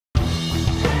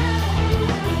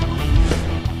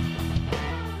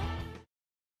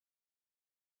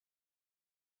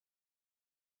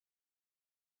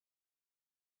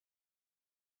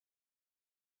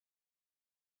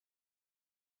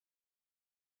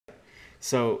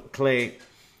So Clay,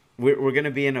 we're going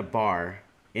to be in a bar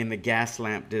in the gas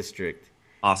lamp district.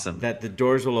 Awesome. That the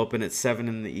doors will open at 7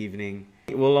 in the evening.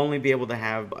 We'll only be able to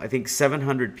have, I think,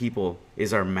 700 people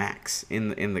is our max in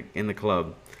the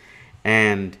club,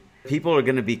 and people are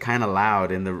going to be kind of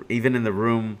loud even in the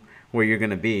room where you're going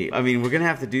to be. I mean, we're going to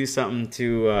have to do something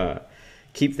to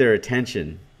keep their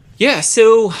attention. Yeah,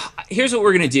 so here's what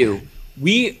we're going to do.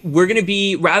 We're going to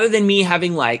be, rather than me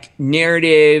having like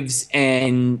narratives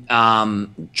and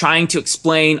trying to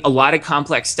explain a lot of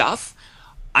complex stuff,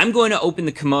 I'm going to open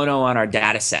the kimono on our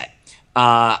data set.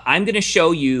 I'm going to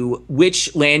show you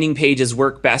which landing pages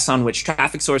work best on which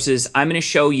traffic sources. I'm going to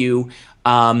show you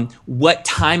what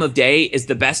time of day is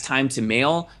the best time to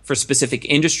mail for specific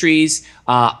industries.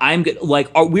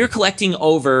 We're collecting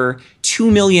over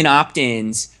 2 million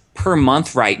opt-ins per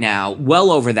month right now,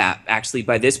 well over that actually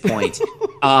by this point.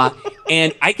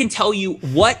 And I can tell you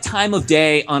what time of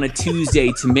day on a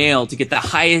Tuesday to mail to get the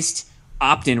highest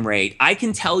opt-in rate. I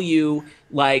can tell you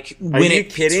like when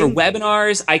it peaks for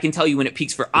webinars. I can tell you when it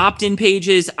peaks for opt-in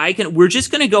pages. We're just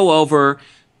going to go over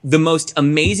the most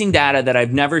amazing data that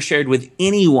I've never shared with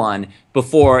anyone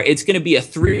before. It's going to be a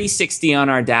 360 on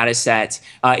our data set.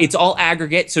 It's all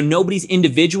aggregate, so nobody's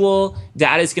individual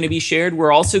data is going to be shared.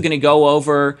 We're also going to go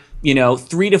over,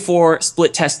 3 to 4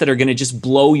 split tests that are going to just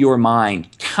blow your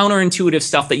mind. Counterintuitive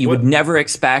stuff that you would never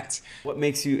expect. What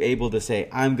makes you able to say,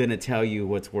 I'm going to tell you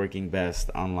what's working best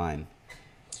online?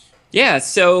 Yeah,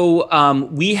 so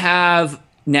we have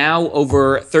now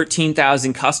over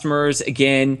 13,000 customers.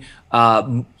 Again,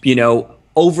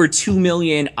 over 2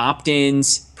 million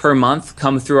opt-ins per month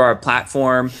come through our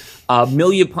platform.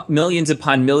 Millions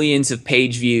upon millions of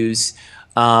page views.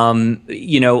 This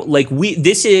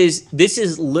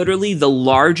is literally the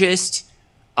largest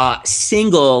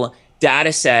single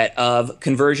data set of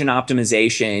conversion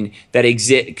optimization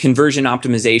conversion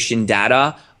optimization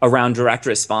data around direct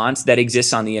response that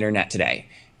exists on the internet today.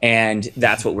 And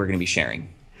that's what we're going to be sharing.